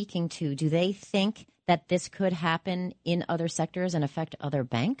you're speaking to, do they think that this could happen in other sectors and affect other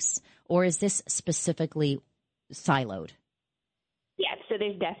banks? Or is this specifically siloed? Yeah, so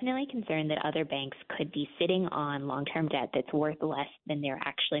there's definitely concern that other banks could be sitting on long-term debt that's worth less than they're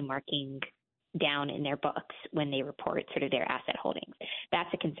actually marking down in their books when they report sort of their asset holdings. That's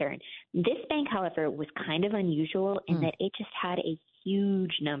a concern. This bank, however, was kind of unusual in that it just had a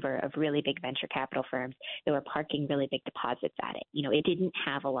huge number of really big venture capital firms that were parking really big deposits at it. It didn't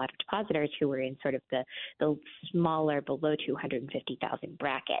have a lot of depositors who were in sort of the smaller, below 250,000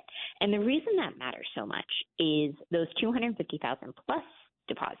 bracket. And the reason that matters so much is those 250,000 plus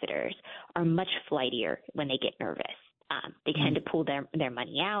depositors are much flightier when they get nervous. They tend to pull their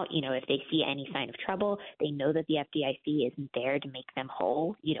money out. If they see any sign of trouble, they know that the FDIC isn't there to make them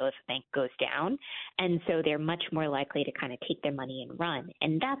whole, if a bank goes down. And so they're much more likely to kind of take their money and run.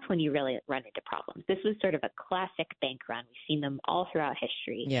 And that's when you really run into problems. This was sort of a classic bank run. We've seen them all throughout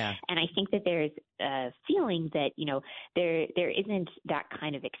history. Yeah. And I think that there's a feeling that, there isn't that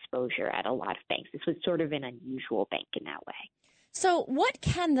kind of exposure at a lot of banks. This was sort of an unusual bank in that way. So what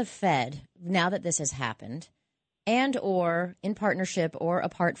can the Fed, now that this has happened, and or in partnership or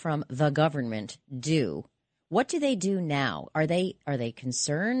apart from the government, do? What do they do now? Are they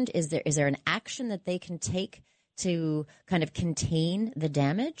concerned? Is there an action that they can take to kind of contain the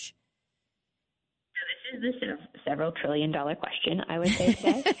damage? So this is the several $1 trillion question, I would say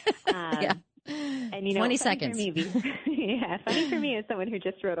today. Yeah. And 20 seconds. Funny for me as someone who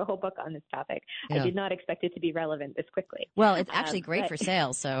just wrote a whole book on this topic. Yeah. I did not expect it to be relevant this quickly. Well, it's actually great for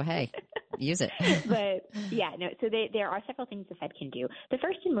sales, so hey, use it. So there are several things the Fed can do. The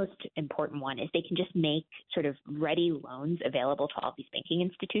first and most important one is they can just make sort of ready loans available to all these banking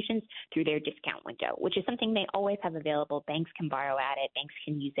institutions through their discount window, which is something they always have available. Banks can borrow at it. Banks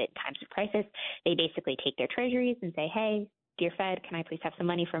can use it in times of crisis. They basically take their treasuries and say, hey, "Dear Fed, can I please have some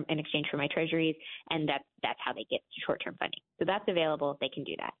money in exchange for my treasuries?" And that's how they get short-term funding. So that's available. They can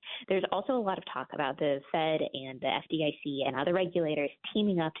do that. There's also a lot of talk about the Fed and the FDIC and other regulators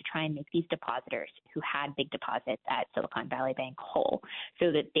teaming up to try and make these depositors who had big deposits at Silicon Valley Bank whole,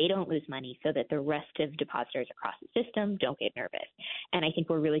 so that they don't lose money, so that the rest of depositors across the system don't get nervous. And I think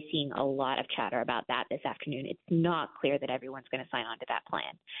we're really seeing a lot of chatter about that this afternoon. It's not clear that everyone's going to sign on to that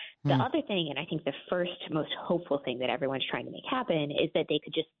plan. The other thing, and I think the first most hopeful thing that everyone's trying to make happen, is that they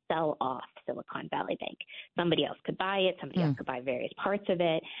could just sell off Silicon Valley Bank. Somebody else could buy it. Somebody else could buy various parts of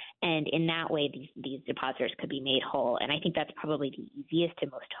it. And in that way, these depositors could be made whole. And I think that's probably the easiest and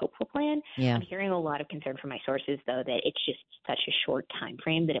most hopeful plan. Yeah. I'm hearing a lot of concern from my sources, though, that it's just such a short time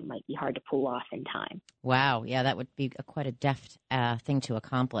frame that it might be hard to pull off in time. Wow. Yeah, that would be quite a deft thing to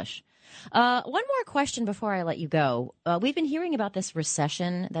accomplish. One more question before I let you go. We've been hearing about this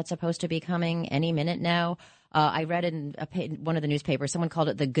recession that's supposed to be coming any minute now. I read in one of the newspapers, someone called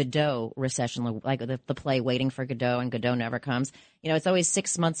it the Godot recession, like the play Waiting for Godot, and Godot never comes. You know, it's always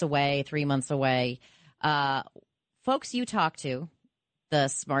 6 months away, 3 months away. Folks you talk to, the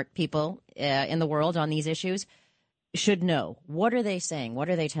smart people in the world on these issues, should know. What are they saying? What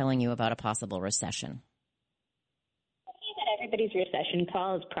are they telling you about a possible recession? Everybody's recession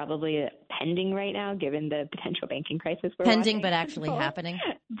call is probably pending right now, given the potential banking crisis we're pending, watching. But actually happening.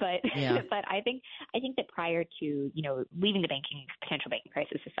 But I think that prior to leaving the potential banking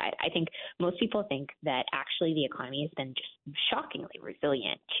crisis aside, I think most people think that actually the economy has been just shockingly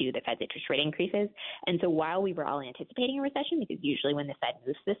resilient to the Fed's interest rate increases. And so while we were all anticipating a recession, because usually when the Fed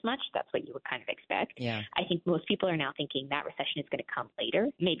moves this much, that's what you would kind of expect. Yeah. I think most people are now thinking that recession is going to come later,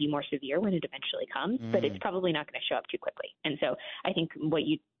 maybe more severe when it eventually comes, but it's probably not going to show up too quickly. And so I think what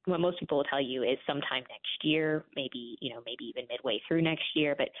most people will tell you is sometime next year, maybe even midway through next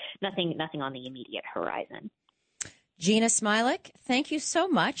year, but nothing on the immediate horizon. Gina Smialek, thank you so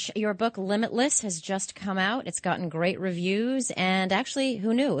much. Your book, Limitless, has just come out. It's gotten great reviews, and actually,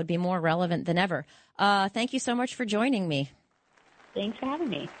 who knew? It would be more relevant than ever. Thank you so much for joining me. Thanks for having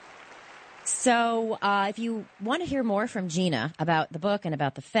me. So if you want to hear more from Gina about the book and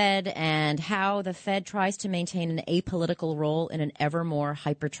about the Fed and how the Fed tries to maintain an apolitical role in an ever more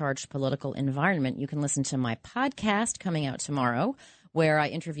hypercharged political environment, you can listen to my podcast coming out tomorrow, where I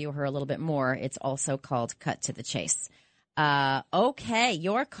interview her a little bit more. It's also called Cut to the Chase. Okay,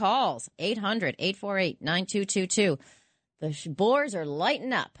 your calls, 800-848-9222. The boards are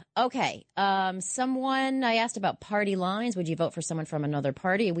lighting up. Okay, someone, I asked about party lines. Would you vote for someone from another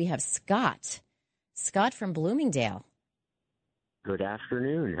party? We have Scott. Scott from Bloomingdale. Good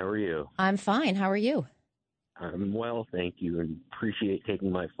afternoon. How are you? I'm fine. How are you? I'm well, thank you, and appreciate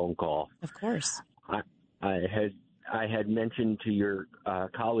taking my phone call. Of course. I had mentioned to your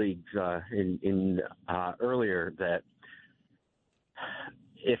colleagues earlier that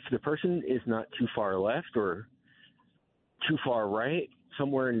if the person is not too far left or too far right,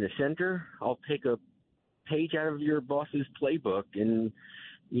 somewhere in the center, I'll take a page out of your boss's playbook. And,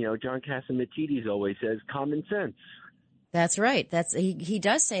 John Catsimatidis always says common sense. That's right. He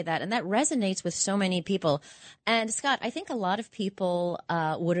does say that, and that resonates with so many people. And Scott, I think a lot of people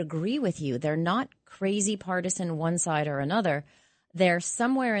would agree with you. They're not crazy partisan one side or another. They're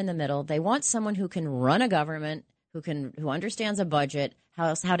somewhere in the middle. They want someone who can run a government, who understands a budget,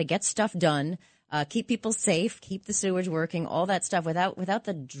 how to get stuff done, keep people safe, keep the sewage working, all that stuff without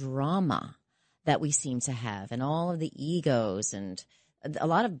the drama that we seem to have and all of the egos and a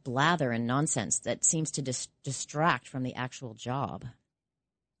lot of blather and nonsense that seems to distract from the actual job.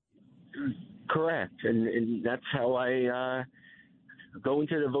 Correct. And that's how I go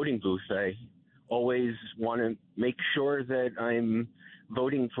into the voting booth. I always want to make sure that I'm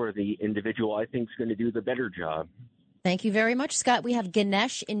voting for the individual I think is going to do the better job. Thank you very much, Scott. We have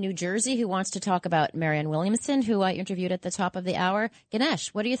Ganesh in New Jersey who wants to talk about Marianne Williamson, who I interviewed at the top of the hour.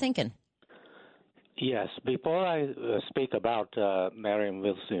 Ganesh, what are you thinking? Yes. Before I speak about Marianne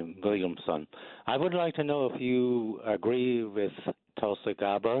Williamson, I would like to know if you agree with Tulsi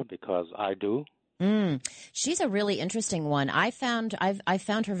Gabbard, because I do. She's a really interesting one. I found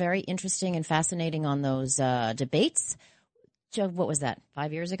her very interesting and fascinating on those debates. What was that,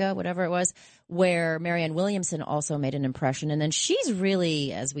 5 years ago, whatever it was, where Marianne Williamson also made an impression. And then she's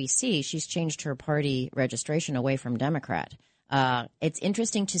really, as we see, she's changed her party registration away from Democrat. It's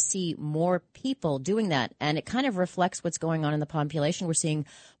interesting to see more people doing that, and it kind of reflects what's going on in the population. We're seeing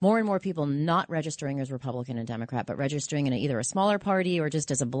more and more people not registering as Republican and Democrat, but registering in either a smaller party or just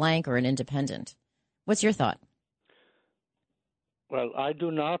as a blank or an independent. What's your thought? Well, I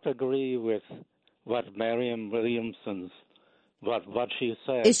do not agree with what Marianne Williamson's what she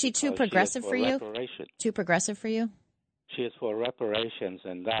said. Is she too progressive for you? Too progressive for you? She is for reparations,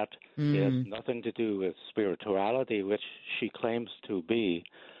 and that has nothing to do with spirituality, which she claims to be.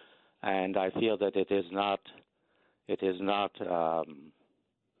 And I feel that it is not.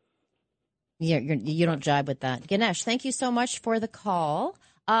 You don't jibe with that. Ganesh, thank you so much for the call.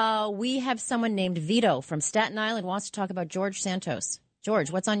 We have someone named Vito from Staten Island wants to talk about George Santos.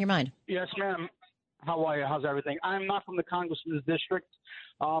 George, what's on your mind? Yes, ma'am. How are you? How's everything? I'm not from the congressman's district.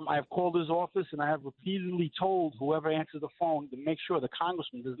 I have called his office, and I have repeatedly told whoever answers the phone to make sure the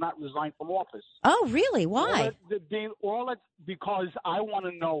congressman does not resign from office. Oh, really? Why? Because I want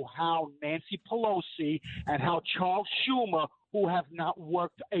to know how Nancy Pelosi and how Charles Schumer, who have not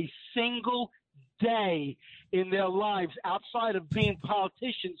worked a single day in their lives outside of being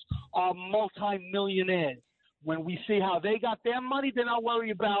politicians, are multimillionaires. When we see how they got their money, then I'll worry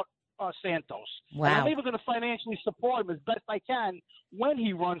about Santos. Wow. And I'm even going to financially support him as best I can when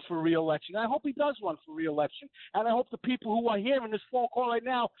he runs for re-election. I hope he does run for re-election. And I hope the people who are hearing this phone call right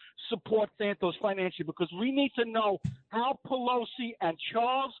now support Santos financially, because we need to know how Pelosi and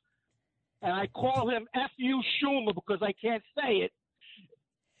Charles, and I call him F.U. Schumer because I can't say it.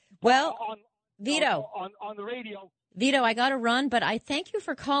 Well, Vito. On the radio. Vito, I got to run, but I thank you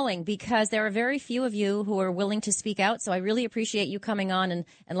for calling, because there are very few of you who are willing to speak out. So I really appreciate you coming on and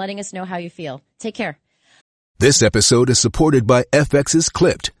letting us know how you feel. Take care. This episode is supported by FX's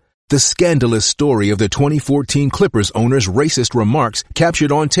Clipped, the scandalous story of the 2014 Clippers owner's racist remarks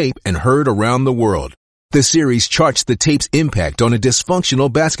captured on tape and heard around the world. The series charts the tape's impact on a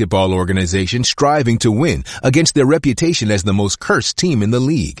dysfunctional basketball organization striving to win against their reputation as the most cursed team in the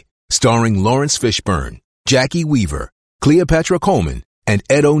league. Starring Lawrence Fishburne, Jackie Weaver, Cleopatra Coleman, and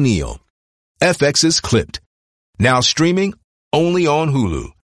Ed O'Neill. FX's Clipped. Now streaming only on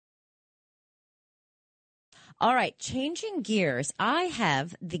Hulu. All right, changing gears. I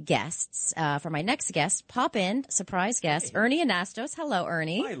have the guests for my next guest. Pop in, surprise guest, Ernie Anastos. Hello,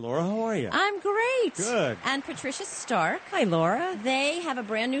 Ernie. Hi, Laura. How are you? I'm great. Good. And Patricia Stark. Hi, Laura. They have a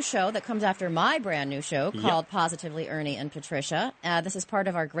brand new show that comes after my brand new show called Positively Ernie and Patricia. This is part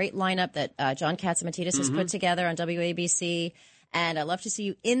of our great lineup that John Catsimatidis has put together on WABC. And I'd love to see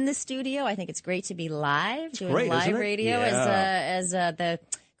you in the studio. I think it's great to be live, doing live radio as the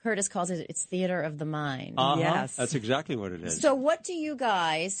Curtis calls it, it's theater of the mind. Yes. That's exactly what it is. So what do you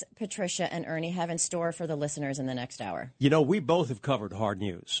guys, Patricia and Ernie, have in store for the listeners in the next hour? You know, we both have covered hard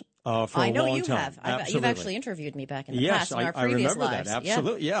news for a long time. I know you have. Absolutely. You've actually interviewed me back in the past in our previous I remember lives. that.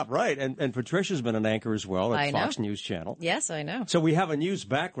 Absolutely. Yeah, right. And Patricia's been an anchor as well at Fox News Channel. Yes, I know. So we have a news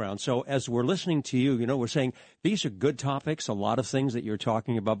background. So as we're listening to you, you know, we're saying these are good topics, a lot of things that you're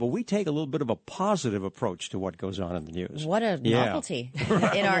talking about, but we take a little bit of a positive approach to what goes on in the news. What a novelty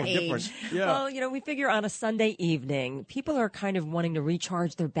in our age. Yeah. Well, you know, we figure on a Sunday evening, people are kind of wanting to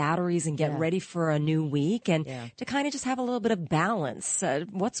recharge their batteries and get ready for a new week and to kind of just have a little bit of balance.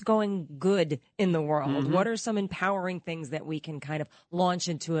 What's going good in the world? What are some empowering things that we can kind of launch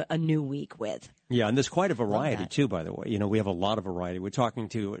into a new week with? Yeah, and there's quite a variety, too, by the way. You know, we have a lot of variety. We're talking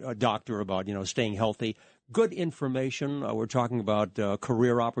to a doctor about, you know, staying healthy. Good information. We're talking about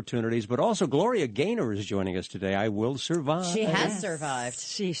career opportunities, but also Gloria Gaynor is joining us today. I will survive. She has survived.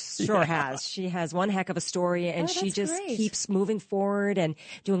 She sure has. She has one heck of a story, and she just keeps moving forward and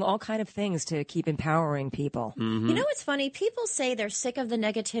doing all kind of things to keep empowering people. You know what's funny? People say they're sick of the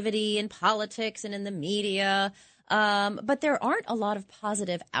negativity in politics and in the media. But there aren't a lot of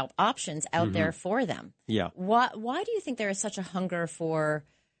positive options out there for them. Yeah. Why do you think there is such a hunger for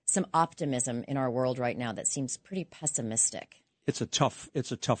some optimism in our world right now that seems pretty pessimistic? It's a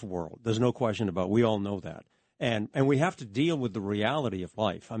tough world. There's no question about it. We all know that. And we have to deal with the reality of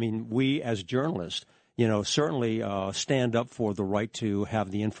life. I mean, we as journalists, you know, certainly stand up for the right to have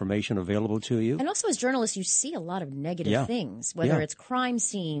the information available to you. And also as journalists, you see a lot of negative things, whether it's crime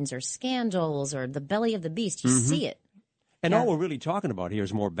scenes or scandals or the belly of the beast. You see it. And all we're really talking about here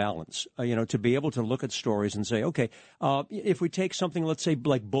is more balance, you know, to be able to look at stories and say, okay, if we take something, let's say,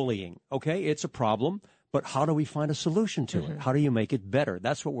 like bullying, okay, it's a problem, but how do we find a solution to it? How do you make it better?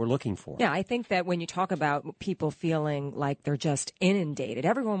 That's what we're looking for. Yeah, I think that when you talk about people feeling like they're just inundated,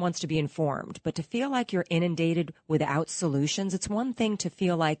 everyone wants to be informed, but to feel like you're inundated without solutions, it's one thing to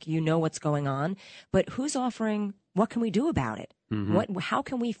feel like you know what's going on, but who's offering, what can we do about it? How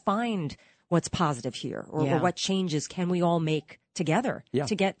can we find what's positive here or what changes can we all make together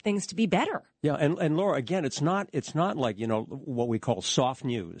to get things to be better. Yeah, and Laura, again, it's not like, what we call soft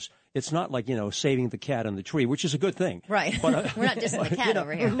news. It's not like, saving the cat in the tree, which is a good thing. Right. But, we're not dissing the cat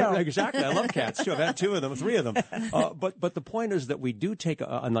over here. No, exactly. I love cats, too. I've had 2 of them, 3 of them. But the point is that we do take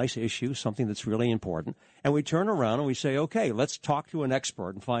a nice issue, something that's really important, and we turn around and we say, okay, let's talk to an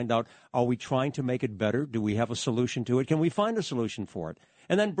expert and find out, are we trying to make it better? Do we have a solution to it? Can we find a solution for it?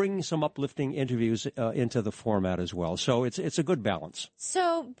 And then bringing some uplifting interviews into the format as well. So it's a good balance.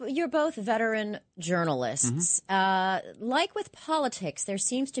 So you're both veteran journalists. Like with politics, there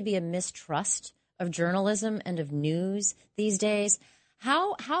seems to be a mistrust of journalism and of news these days.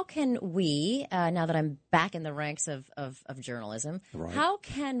 How can we, now that I'm back in the ranks of journalism, how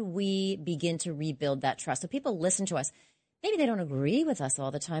can we begin to rebuild that trust? So people listen to us. Maybe they don't agree with us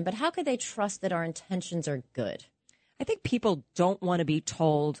all the time, but how could they trust that our intentions are good? I think people don't want to be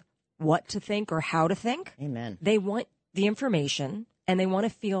told what to think or how to think. Amen. They want the information, and they want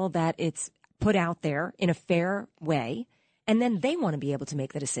to feel that it's put out there in a fair way, and then they want to be able to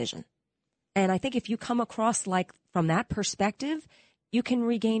make the decision. And I think if you come across like from that perspective, you can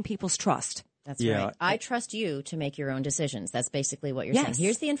regain people's trust. That's right. I trust you to make your own decisions. That's basically what you're saying.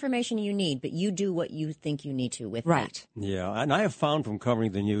 Here's the information you need, but you do what you think you need to with that. Yeah, and I have found from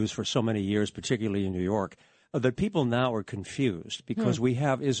covering the news for so many years, particularly in New York, that people now are confused because we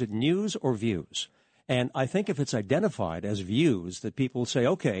have, is it news or views? And I think if it's identified as views, that people say,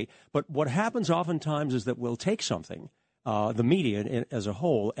 okay, but what happens oftentimes is that we'll take something, the media as a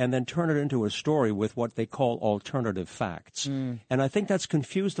whole, and then turn it into a story with what they call alternative facts. And I think that's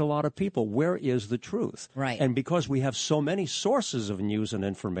confused a lot of people. Where is the truth? Right. And because we have so many sources of news and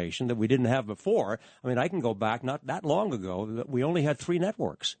information that we didn't have before, I mean, I can go back not that long ago, we only had 3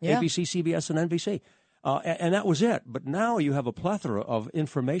 networks, ABC, CBS, and NBC. And that was it. But now you have a plethora of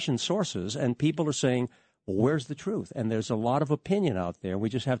information sources, and people are saying, well, where's the truth? And there's a lot of opinion out there. We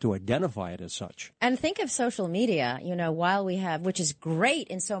just have to identify it as such. And think of social media, while we have, which is great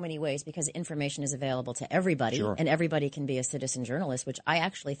in so many ways because information is available to everybody, and everybody can be a citizen journalist, which I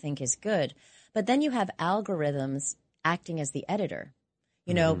actually think is good. But then you have algorithms acting as the editor.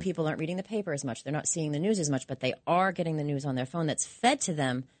 People aren't reading the paper as much. They're not seeing the news as much, but they are getting the news on their phone that's fed to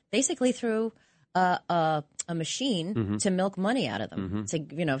them basically through a machine to milk money out of them,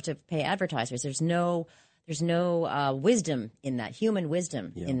 to pay advertisers. There's no wisdom in that, human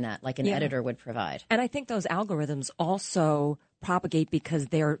wisdom in that, like an editor would provide. And I think those algorithms also propagate because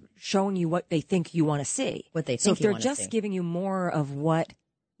they're showing you what they think you want to see. What they think so if they're you want to just see. giving you more of what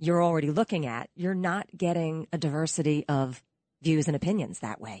you're already looking at, you're not getting a diversity of views and opinions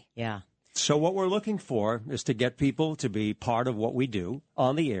that way. Yeah. So what we're looking for is to get people to be part of what we do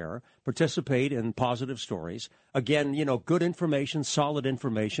on the air, participate in positive stories. Again, good information, solid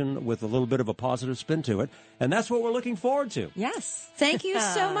information with a little bit of a positive spin to it. And that's what we're looking forward to. Yes. Thank you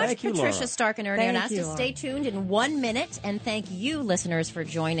so much, Thank you, Patricia Laura. Stark and Ernie Onassis. Stay tuned in 1 minute. And thank you, listeners, for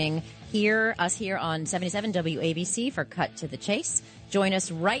joining us here on 77 WABC for Cut to the Chase. Join us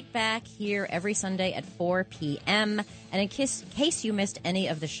right back here every Sunday at 4 p.m. And in case you missed any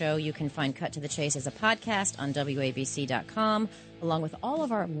of the show, you can find Cut to the Chase as a podcast on WABC.com, along with all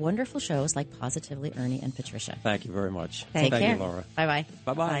of our wonderful shows like Positively Ernie and Patricia. Thank you very much. Take care. You, Laura. Bye-bye.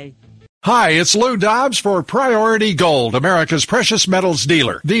 Bye-bye. Hi, it's Lou Dobbs for Priority Gold, America's precious metals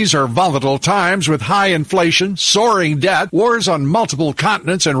dealer. These are volatile times with high inflation, soaring debt, wars on multiple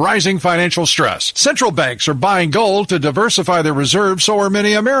continents, and rising financial stress. Central banks are buying gold to diversify their reserves, so are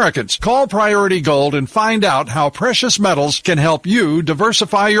many Americans. Call Priority Gold and find out how precious metals can help you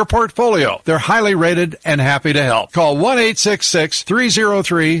diversify your portfolio. They're highly rated and happy to help. Call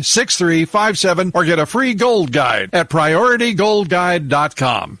 1-866-303-6357 or get a free gold guide at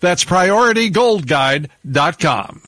PriorityGoldGuide.com. That's PriorityGoldGuide.com.